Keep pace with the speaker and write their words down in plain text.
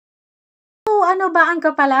ano ba ang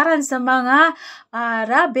kapalaran sa mga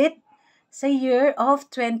rabbit sa year of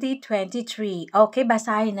 2023? Okay,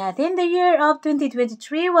 basahin natin. The year of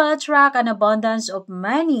 2023 will attract an abundance of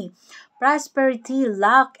money, prosperity,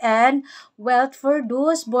 luck, and wealth for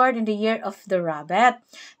those born in the year of the rabbit.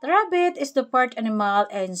 The rabbit is the part animal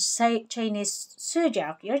in Chinese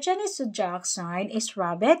zodiac. Your Chinese zodiac sign is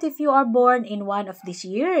rabbit if you are born in one of these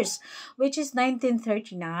years, which is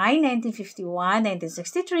 1939, 1951,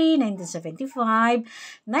 1963, 1975,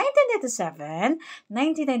 1997,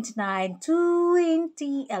 1999,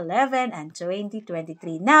 2011, and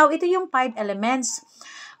 2023. Now, ito yung 5 elements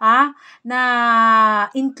na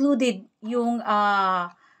included yung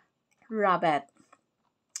rabbit.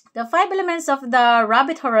 The 5 elements of the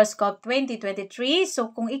Rabbit Horoscope 2023.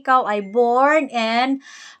 So, kung ikaw ay born in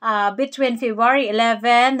between February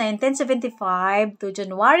 11, 1975 to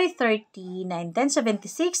January 30,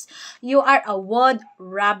 1976, you are a wood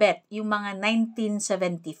rabbit, yung mga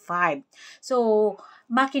 1975. So,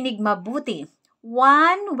 makinig mabuti.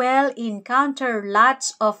 One will encounter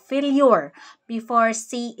lots of failure before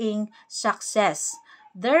seeing success.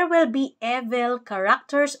 There will be evil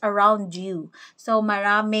characters around you. So,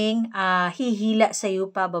 maraming hihila sa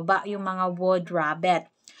iyo pababa yung mga wood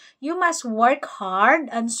rabbit. You must work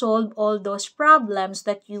hard and solve all those problems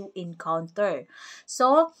that you encounter.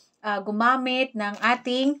 So, gumamit ng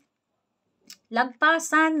ating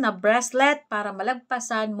lagpasan na bracelet para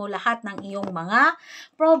malagpasan mo lahat ng iyong mga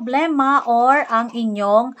problema or ang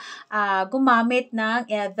inyong gumamit ng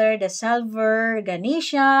either the silver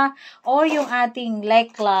Ganesha or yung ating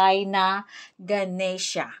leklay na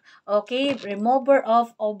Ganesha. Okay, remover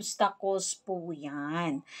of obstacles po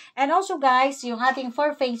yan. And also guys, yung ating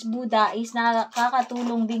four-face Buddha is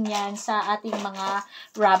nakakatulong din yan sa ating mga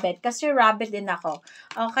rabbit. Kasi rabbit din ako.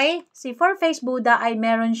 Okay, si four-face Buddha ay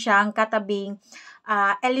meron siyang katabing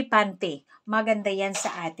elepante. Maganda yan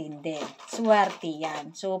sa atin din. Swerte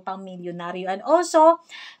yan. So, pang milyonaryo. And also,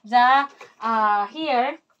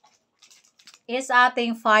 here is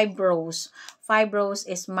ating 5 rows. 5 rows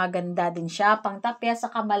is maganda din siya. Pangtapya sa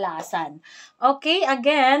kamalasan. Okay,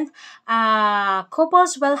 again,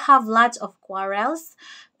 couples will have lots of quarrels.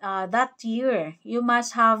 That year, you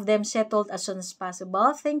must have them settled as soon as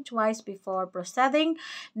possible. Think twice before proceeding.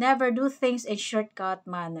 Never do things in shortcut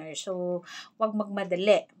manner. So, wag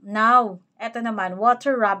magmadali. Now, eto naman,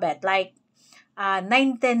 water rabbit, like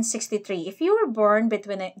 1963. If you were born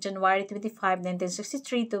between January 25,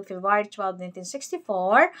 1963 to February 12,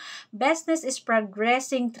 1964, business is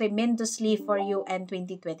progressing tremendously for you in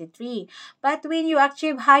 2023. But when you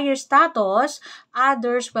achieve higher status,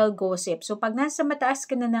 others will gossip. So, pag nasa mataas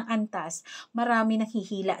ka na ng antas, marami nang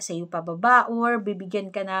hihila sa iyo pababa or bibigyan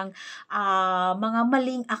ka ng mga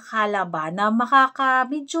maling akala ba na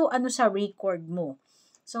medyo sa record mo.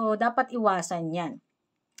 So, dapat iwasan yan.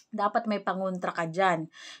 Dapat may pangontra ka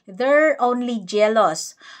dyan. They're only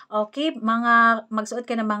jealous. Okay? Magsuot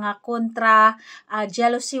ka ng mga kontra,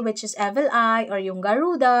 jealousy which is evil eye, or yung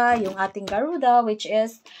Garuda, yung ating Garuda which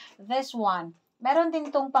is this one. Meron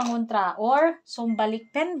din itong pangontra or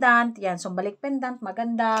sumbalik pendant. Yan, sumbalik pendant,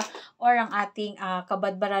 maganda. Or ang ating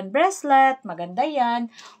kabadbaran bracelet, maganda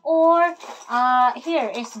yan. Or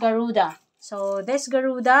here is Garuda. So, this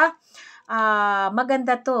Garuda,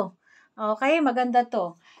 maganda to. Okay, maganda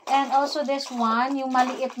to. And also this one, yung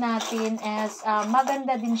maliit natin is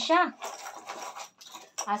maganda din siya.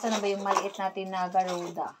 Asa na ba yung maliit natin na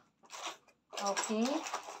Garuda? Okay.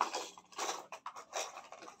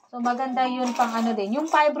 So maganda yun pang din. Yung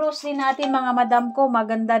 5 rows din natin mga madam ko,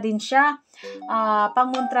 maganda din siya.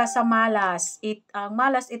 Pangontra sa malas. Ang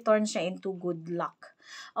malas, it turns siya into good luck.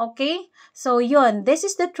 Okay? So, yun. This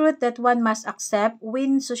is the truth that one must accept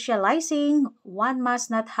when socializing. One must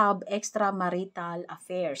not have extramarital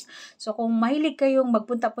affairs. So, kung mahilig kayong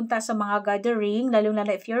magpunta-punta sa mga gathering,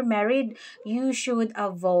 lalo-lalo if you're married, you should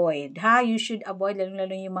avoid. You should avoid,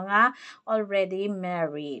 lalo-lalo yung mga already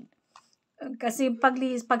married. Kasi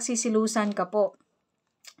pagsisilusan ka po.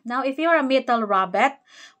 Now, if you're a metal rabbit,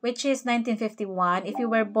 which is 1951, if you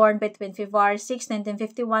were born between February 6,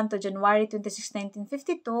 1951 to January 26,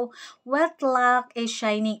 1952, wealth luck is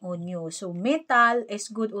shining on you. So, metal is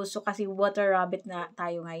good also kasi water rabbit na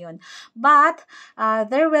tayo ngayon. But,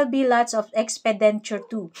 there will be lots of expenditure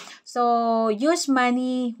too. So, use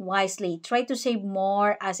money wisely. Try to save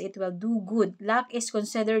more as it will do good. Luck is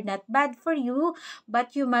considered not bad for you,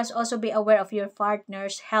 but you must also be aware of your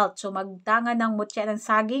partner's health. So, magtanga ng mutya ng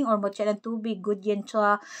saging or mutya ng tubig, good yan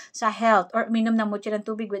sa health. Or minom ng mutya ng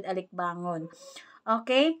tubig with alikbangon.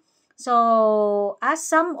 Okay? So, as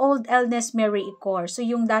some old illness may reoccur, so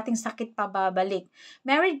yung dating sakit pa babalik.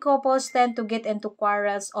 Married couples tend to get into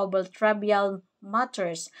quarrels over trivial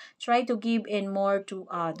matters. Try to give in more to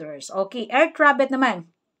others. Okay, Earth Rabbit naman.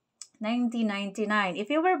 1999. If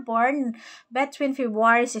you were born between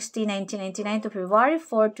February 16, 1999 to February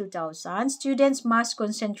 4, 2000, students must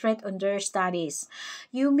concentrate on their studies.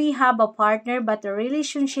 You may have a partner, but the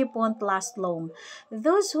relationship won't last long.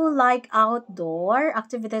 Those who like outdoor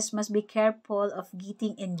activities must be careful of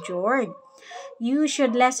getting injured. You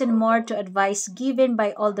should listen more to advice given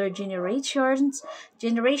by older generations.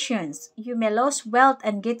 You may lose wealth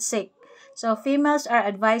and get sick. So, females are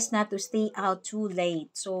advised not to stay out too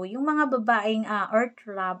late. So, yung mga babaeng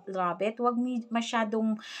rabbit, huwag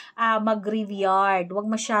masyadong mag-graveyard. Huwag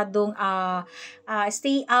masyadong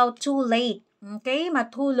stay out too late. Okay?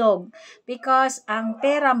 Matulog. Because ang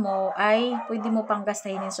pera mo ay pwede mo pang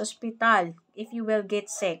gastahin sa ospital if you will get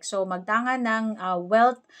sick. So, magtangan ng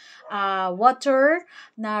water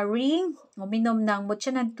na ring, uminom ng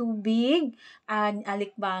mutya ng tubig,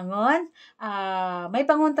 alikbangon. May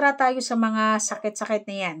pangontra tayo sa mga sakit-sakit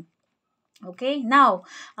na yan. Okay, now,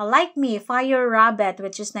 like me, Fire Rabbit,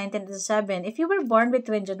 which is 1987. If you were born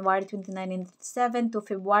between January 29, 1987 to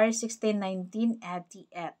February 16,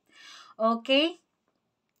 1988. Okay?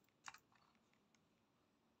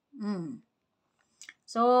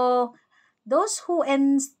 So, those who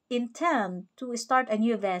intend to start a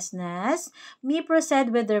new business may proceed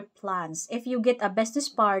with their plans. If you get a business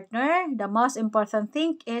partner, the most important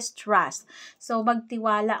thing is trust. So,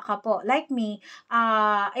 magtiwala ka po. Like me,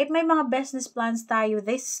 if may mga business plans tayo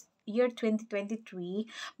this year 2023,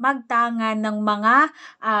 magtangan ng mga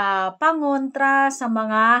pangontra sa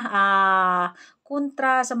mga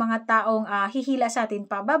kontra sa mga taong hihila sa atin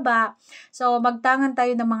pababa. So, magtangan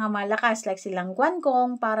tayo ng mga malakas like silang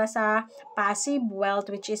Guangkong para sa passive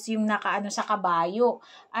wealth, which is yung nakaano sa kabayo.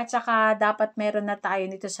 At saka dapat meron na tayo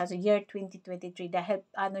nito sa year 2023 dahil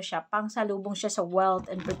siya, pangsalubong siya sa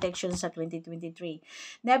wealth and protection sa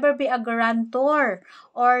 2023. Never be a guarantor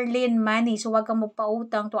or lend money. So, wag kang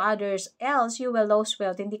magpautang to others, else you will lose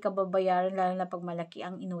wealth. Hindi ka babayaran lalo na pag malaki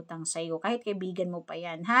ang inutang sa'yo. Kahit kaibigan mo pa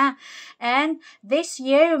yan, ha? And this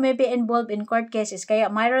year, you may be involved in court cases. Kaya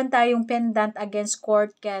mayroon tayong pendant against court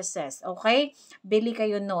cases. Okay? Bili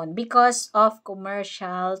kayo nun because of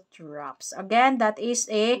commercial traps. Again, that is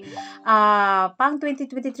a pang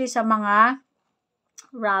 2023 sa mga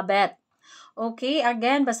rabbit. Okay,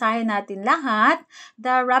 again, basahin natin lahat.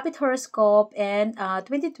 The Rabbit Horoscope in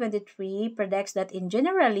 2023 predicts that in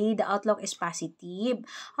generally, the outlook is positive.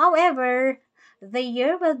 However, the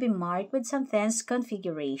year will be marked with some tense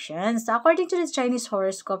configurations. According to the Chinese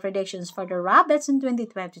horoscope predictions for the rabbits in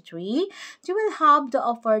 2023, you will have the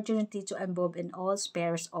opportunity to involve in all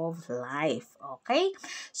spheres of life. Okay?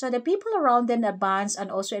 So the people around them advance and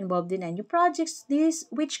also involved in new projects, this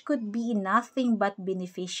which could be nothing but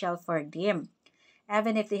beneficial for them.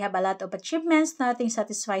 Even if they have a lot of achievements, nothing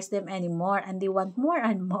satisfies them anymore and they want more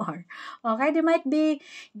and more. Okay, they might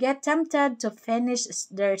get tempted to finish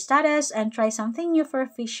their studies and try something new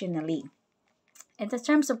professionally. In the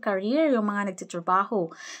terms of career, yung mga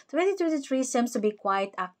nagtitrabaho, 2023 seems to be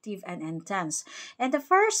quite active and intense. In the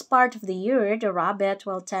first part of the year, the rabbit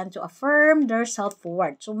will tend to affirm their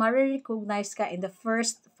self-worth. So, marirecognize ka in the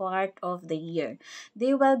first part of the year.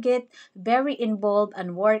 They will get very involved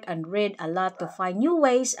and work and read a lot to find new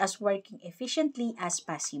ways as working efficiently as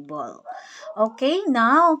possible. Okay,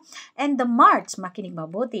 now, in the March, makinig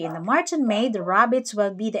mabuti, in the March and May, the rabbits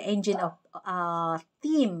will be the engine of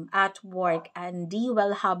team at work and they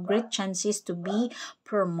will have great chances to be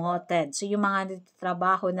promoted. So, yung mga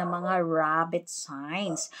nagtatrabaho ng mga rabbit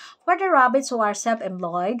signs. For the rabbits who are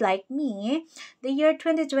self-employed like me, the year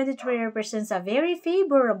 2023 represents a very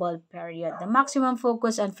favorable period. The maximum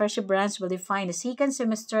focus and perseverance will define the second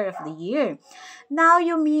semester of the year. Now,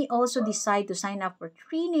 you may also decide to sign up for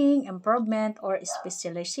training, improvement, or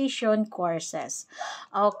specialization courses.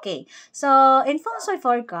 Okay, so in Feng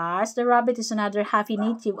forecast, the rabbit is another happy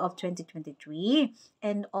native of 2023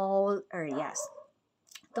 in all areas.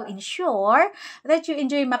 To ensure that you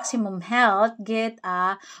enjoy maximum health, get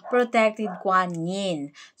a protected Kuan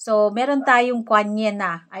Yin. So, meron tayong Kuan Yin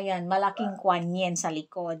na. Ayan, malaking Kuan Yin sa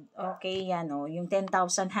likod. Okay, yan o. Yung 10,000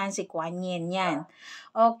 hands si Kuan Yin, yan.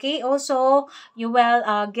 Okay, also, you will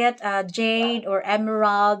get a jade or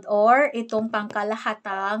emerald or itong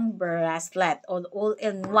pangkalahatang bracelet all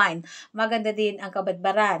in one. Maganda din ang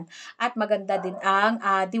kabadbaran at maganda din ang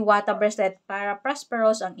diwata bracelet para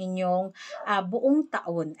prosperous ang inyong buong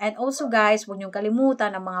taon. And also guys, huwag niyong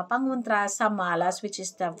kalimutan ang mga pangontra sa malas which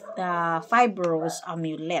is the fibrous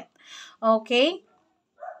amulet. Okay?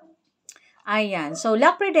 Ayan. So,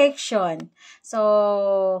 luck prediction.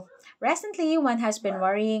 So, recently, one has been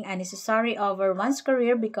worrying unnecessarily over one's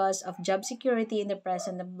career because of job security in the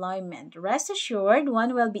present employment. Rest assured,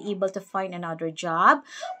 one will be able to find another job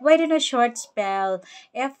within a short spell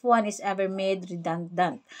if one is ever made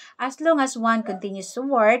redundant. As long as one continues to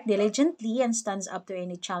work diligently and stands up to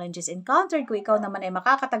any challenges encountered, kung ikaw naman ay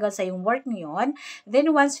makakatagal sa iyong work ngayon, then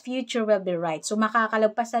one's future will be right. So,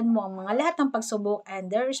 makakalagpasan mo ang mga lahat ng pagsubok and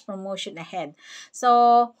there is promotion ahead.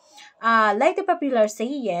 So, like the popular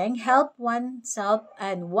saying, help oneself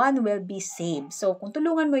and one will be saved. So, kung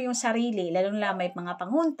tulungan mo yung sarili, lalong na may mga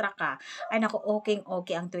panguntra ka, ay naku, okay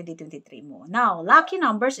ang 2023 mo. Now, lucky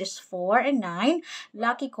numbers is 4 and 9.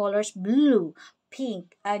 Lucky colors, blue,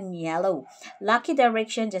 pink, and yellow. Lucky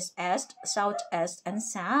direction is east, southeast, and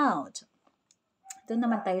south. Doon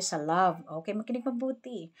naman tayo sa love. Okay, makinig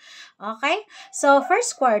mabuti. Okay? So,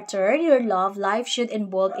 first quarter, your love life should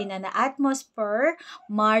involve in an atmosphere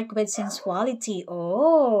marked with sensuality.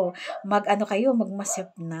 Oh, mag-ano kayo,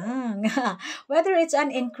 magmasip nang. Whether it's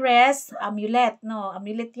an increase, amulet, no?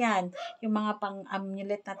 Amulet yan. Yung mga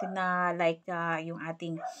pang-amulet natin na like yung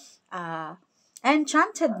ating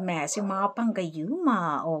enchanted mess, yung mga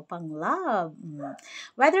panggayuma o pang-love.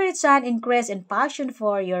 Whether it's an increase in passion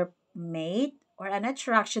for your mate, or an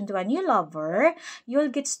attraction to a new lover, you'll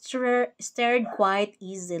get stirred quite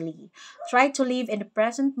easily. Try to live in the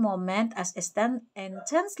present moment as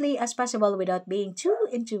intensely as possible without being too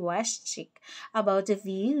enthusiastic about the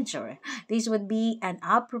future. This would be an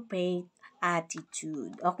appropriate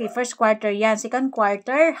attitude. Okay, first quarter yan. Second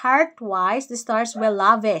quarter, heart-wise, the stars will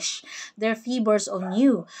lavish their favors on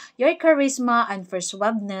you. Your charisma and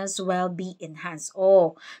persuasiveness will be enhanced.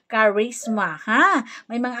 Oh, charisma, ha?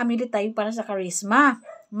 May mga amulet tayo para sa charisma.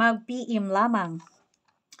 Mag-PM lamang.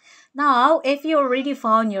 Now, if you already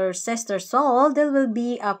found your sister soul, there will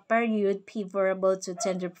be a period favorable to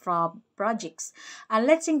tender projects. And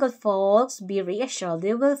let single folks be reassured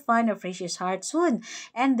they will find a precious heart soon.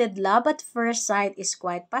 And that love at first sight is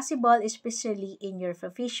quite possible, especially in your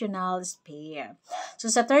professional sphere. So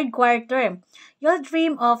sa third quarter, you'll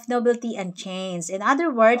dream of novelty and change. In other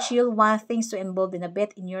words, you'll want things to involve in a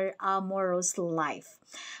bit in your amorous life.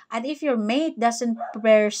 And if your mate doesn't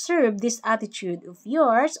preserve this attitude of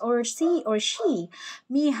yours, or she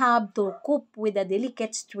may have to cope with a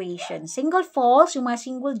delicate situation. Single folks, yung mga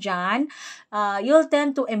single dyan, you'll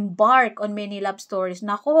tend to embark on many love stories.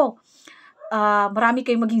 Nako, marami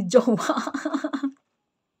kayong maging jowa.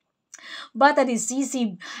 But a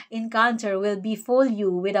decisive encounter will befall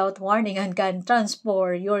you without warning and can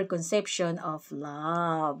transform your conception of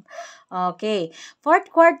love. Okay,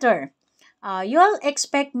 fourth quarter. You'll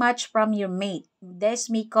expect much from your mate. This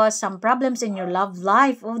may cause some problems in your love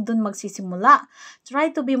life o dun magsisimula. Try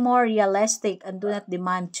to be more realistic and do not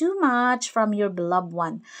demand too much from your beloved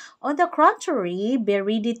one. On the contrary, be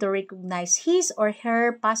ready to recognize his or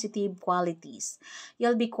her positive qualities.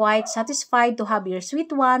 You'll be quite satisfied to have your sweet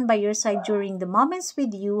one by your side during the moments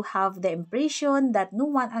with you have the impression that no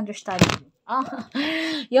one understands you.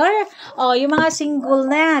 Yung mga single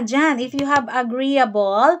na dyan, if you have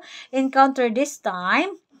agreeable encounter this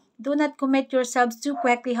time, do not commit yourselves too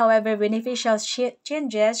quickly. However, beneficial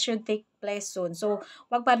changes should take place soon. So,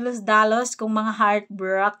 wag padalos-dalos kung mga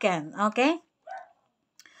heartbroken. Okay?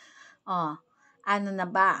 Ano na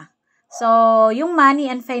ba? So, yung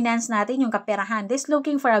money and finance natin, yung kaperahan, this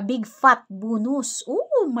looking for a big fat bonus.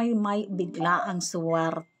 May bigla ang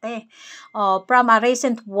swerte. From a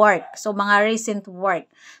recent work. So, mga recent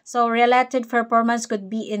work. So, related performance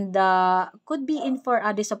could be in for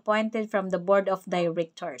a disappointed from the board of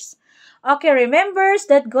directors. Okay, remembers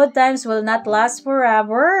that good times will not last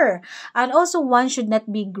forever. And also, one should not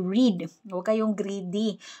be greedy. Huwag kayong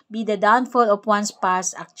greedy. Be the downfall of one's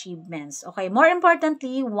past achievements. Okay, more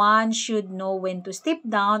importantly, one should know when to step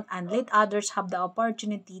down and let others have the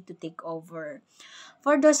opportunity to take over.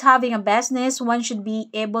 For those having a business, one should be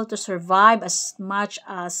able to survive as long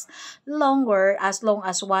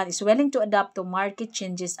as one is willing to adapt to market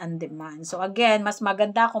changes and demand. So again, mas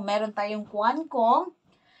maganda kung meron tayong kung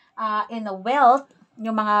in a wealth,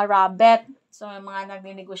 yung mga rabbit, so yung mga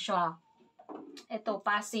nagninegosyo. Ito,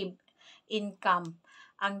 passive income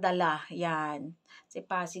ang dala. Yan. Si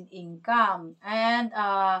passive income. And,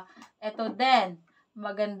 ito din,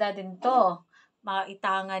 maganda din to.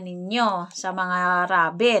 Maitangan ninyo sa mga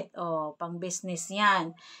rabbit. Pang business yan.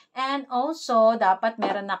 And also, dapat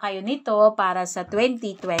meron na kayo nito para sa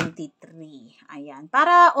 2023. Ayan.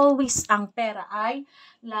 Para always ang pera ay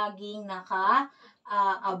laging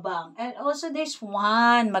abang. And also this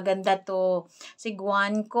one, maganda to. Si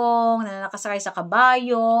Guan Kong na nakasakay sa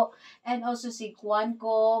kabayo. And also si Guan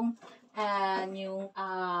Kong And yung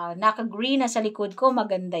naka-green na sa likod ko,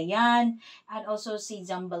 maganda yan. And also si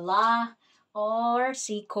Zambala or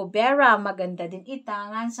si Cobera, maganda din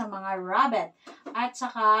itangan sa mga rabbit. At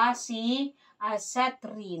saka si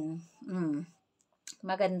Cetrin.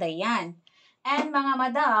 Maganda yan. And mga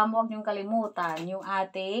madam, huwag niyong kalimutan yung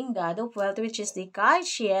ating God of Wealth, which is the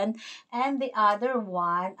Kaishin, and the other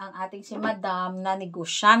one, ang ating si Madam na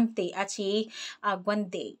negosyante at si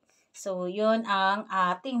Guande. So, yun ang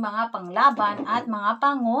ating mga panglaban at mga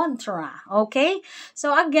pangontra. Okay?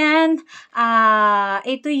 So, again,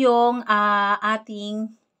 ito yung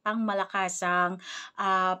ating pangmalakasang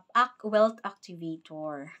wealth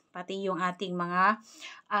activator. Pati yung ating mga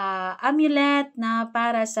amulet na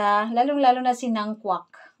para sa, lalong-lalo na sinangkwak.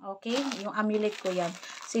 Okay? Yung amulet ko yan.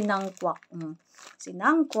 Sinangkwak.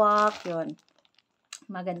 Sinangkwak, yun.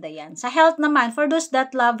 Maganda yan. Sa health naman, for those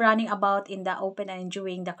that love running about in the open and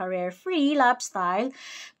enjoying the career-free lifestyle,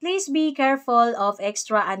 please be careful of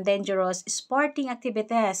extra and dangerous sporting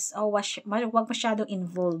activities o wag masyadong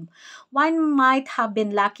involved. One might have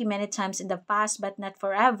been lucky many times in the past but not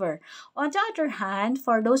forever. On the other hand,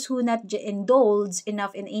 for those who not indulge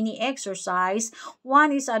enough in any exercise,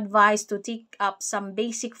 one is advised to take up some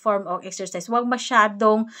basic form of exercise. Wag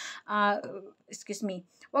masyadong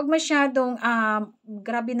wag masyadong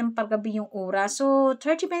grabe ng paggabi yung oras. So,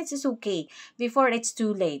 30 minutes is okay before it's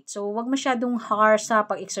too late. So, wag masyadong harsh sa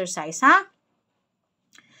pag-exercise, ha?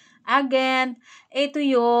 Again, ito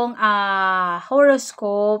yung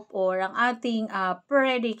horoscope or ang ating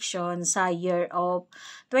prediction sa year of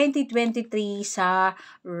 2023 sa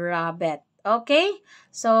Rabbit. Okay?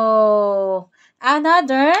 So,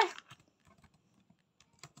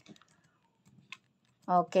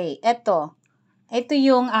 ito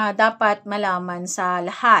yung dapat malaman sa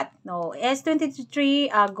lahat. No,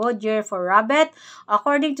 S23, good year for Rabbit.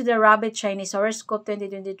 According to the Rabbit Chinese Horoscope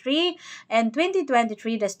 2023 and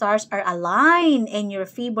 2023, the stars are aligned in your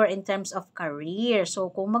favor in terms of career.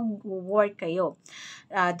 So, kung mag-work kayo,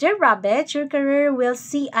 dear Rabbit, your career will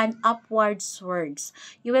see an upward surge.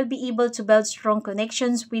 You will be able to build strong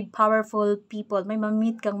connections with powerful people. May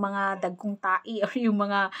mamit kang mga dagkong tai or yung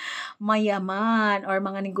mga mayaman or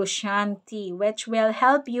mga negosyante, which will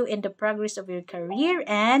help you in the progress of your career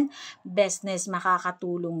and business.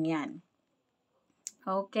 Makakatulong yan.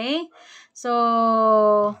 Okay?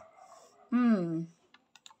 So,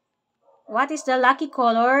 what is the lucky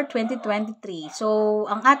color 2023? So,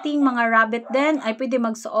 ang ating mga rabbit din ay pwede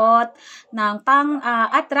magsuot ng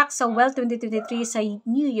pang-attract sa wealth 2023 sa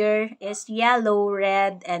New Year is yellow,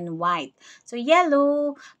 red, and white. So,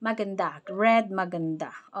 yellow, maganda. Red,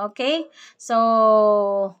 maganda. Okay?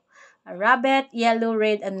 So, rabbit, yellow,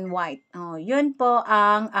 red, and white. Oh, yun po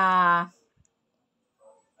ang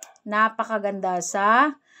napakaganda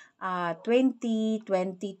sa 2023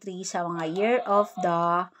 sa mga year of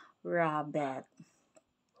the Rabbit.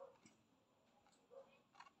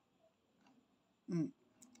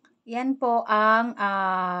 Yan po ang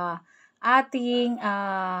ating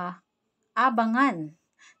abangan.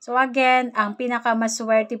 So again, ang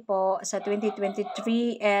pinakamaswerte po sa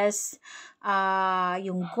 2023 is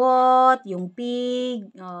yung goat, yung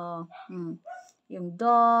pig, yung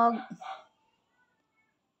dog.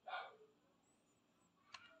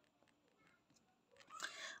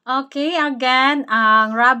 Okay, again,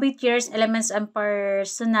 ang rabbit years, elements and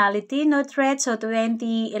personality, no threat. So,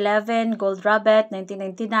 2011, gold rabbit,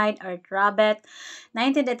 1999, earth rabbit,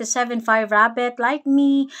 1987, fire rabbit, like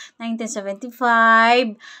me,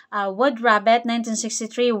 1975, wood rabbit,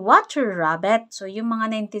 1963, water rabbit. So, yung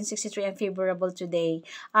mga 1963 and favorable today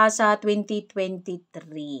sa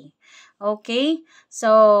 2023. Okay?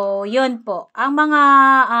 So, yun po. Ang mga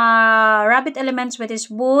rabbit elements, which is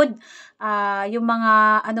wood, yung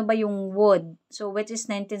mga, yung wood. So, which is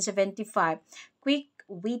 1975.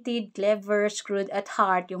 Quick-witted, clever, screwed at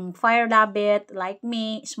heart. Yung fire rabbit, like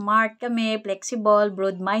me, smart kami, flexible,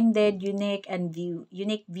 broad-minded, unique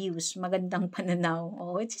views. Magandang pananaw.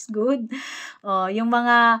 Oh, which is good. Yung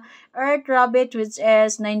mga earth rabbit, which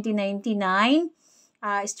is 1999.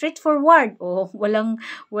 Straightforward.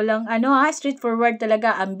 Straightforward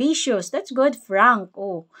talaga. Ambitious. That's good. Frank.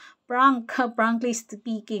 Frankly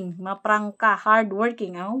speaking. Maprank ka.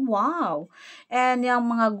 Hardworking. Wow. And yung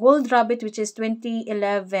mga gold rabbit, which is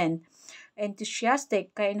 2011.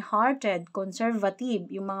 Enthusiastic, kind-hearted, conservative.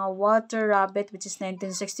 Yung mga water rabbit, which is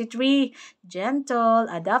 1963. Gentle,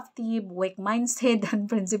 adaptive, weak mindset, and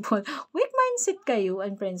principle. Weak mindset kayo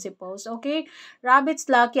and principles. Okay? Rabbits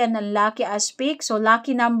lucky and unlucky aspect. So,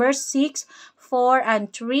 lucky numbers 6, 4, and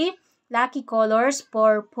 3. Lucky colors,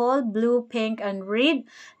 purple, blue, pink, and red.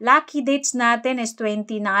 Lucky dates natin is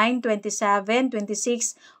 29, 27,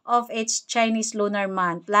 26 of its Chinese lunar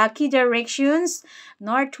month. Lucky directions,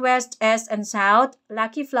 northwest, east, and south.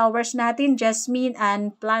 Lucky flowers natin, jasmine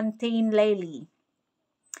and plantain lily.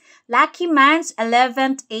 Lucky months,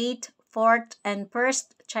 11th, 8th, 4th, and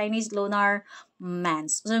 1st Chinese lunar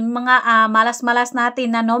months. So, yung mga malas-malas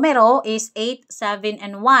natin na numero is 8, 7,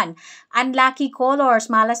 and 1. Unlucky colors,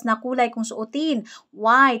 malas na kulay kung suotin,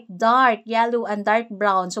 white, dark, yellow, and dark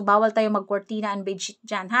brown. So, bawal tayo magkortina and bedsheet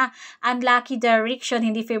dyan, ha? Unlucky direction,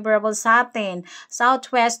 hindi favorable sa atin,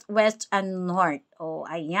 southwest, west, and north. O,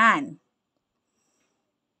 ayan.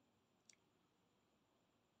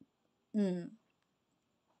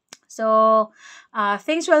 So,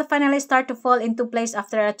 things will finally start to fall into place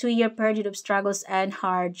after a 2-year period of struggles and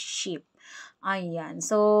hardship. Ayan.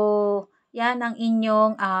 So, yan ang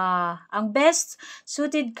inyong, ang best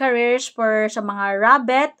suited careers for sa mga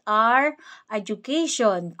rabbit are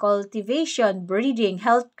education, cultivation, breeding,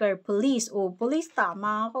 healthcare, police. O, police,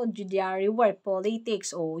 tama ako. Judiciary work,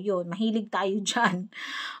 politics. O, yun. Mahilig tayo dyan.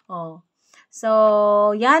 O.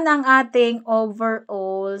 So, yan ang ating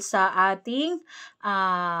overall sa ating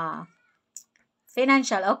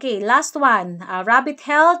financial. Okay, last one. Rabbit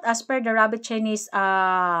health as per the Rabbit Chinese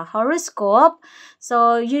horoscope.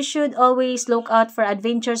 So, you should always look out for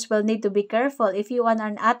adventures. Will need to be careful. If you are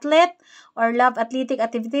an athlete or love athletic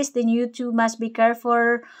activities, then you too must be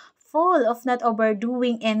careful full of not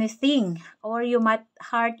overdoing anything or you might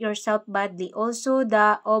hurt yourself badly. Also,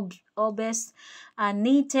 the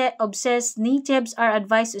obsessed natives are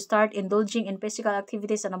advised to start indulging in physical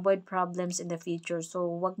activities and avoid problems in the future. So,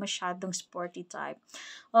 wag masyadong sporty type.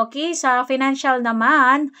 Okay, sa financial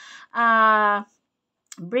naman,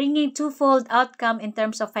 bringing twofold outcome in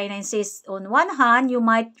terms of finances. On one hand, you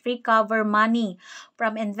might recover money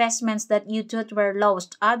from investments that you thought were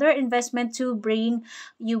lost. Other investment to bring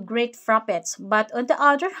you great profits. But on the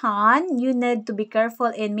other hand, you need to be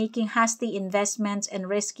careful in making hasty investments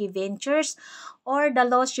and risky ventures, or the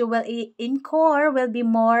loss you will incur will be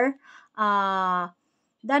more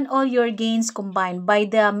than all your gains combined. By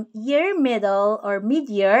the year middle or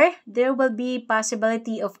mid-year, there will be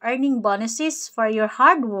possibility of earning bonuses for your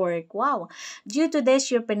hard work. Wow. Due to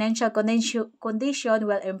this, your financial condition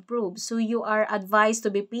will improve. So you are advised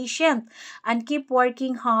to be patient and keep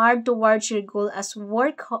working hard towards your goal as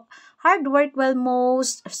hard work will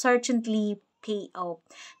most certainly pay off.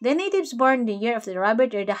 The natives born in the year of the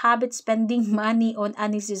rabbit are the habit spending money on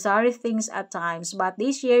unnecessary things at times. But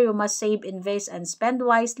this year, you must save, invest, and spend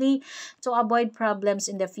wisely to avoid problems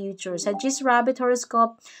in the future. Sa Gis Rabbit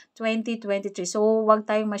Horoscope 2023. So, wag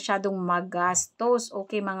tayong masyadong magastos.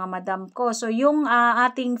 Okay, mga madam ko. So, yung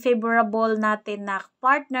ating favorable natin na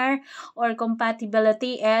partner or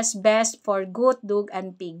compatibility is best for goat, dog,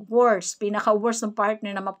 and pig. Worst. Pinaka-worst ng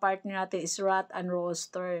partner na ma-partner natin is rat and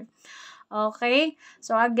rooster. Okay?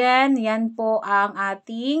 So, again, yan po ang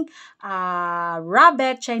ating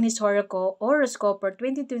Rabbit Chinese Horoscope for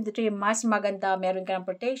 2023. Mas maganda, meron ka ng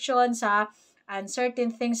protection sa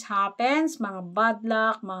uncertain things happens, mga bad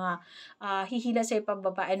luck, mga hihila sa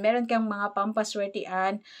ipababa, and meron kang mga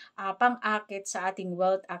pampaswertean, pang-akit sa ating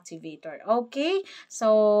wealth activator. Okay?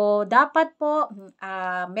 So, dapat po,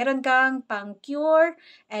 meron kang pang-cure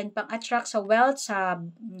and pang-attract sa wealth sa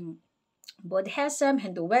Buddhism,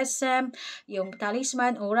 Hinduism, yung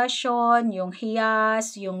talisman, orasyon, yung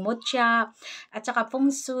hiyas, yung mutya, at saka feng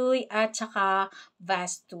shui, at saka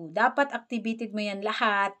vastu. Dapat activated mo yan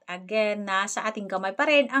lahat. Again, nasa ating kamay pa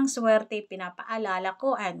rin ang swerte, pinapaalala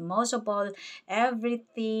ko, and most of all,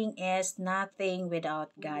 everything is nothing without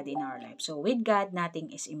God in our life. So, with God, nothing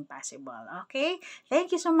is impossible. Okay? Thank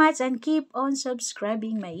you so much and keep on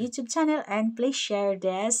subscribing my YouTube channel and please share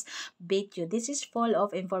this video. This is full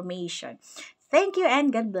of information. Thank you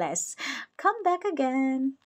and God bless. Come back again.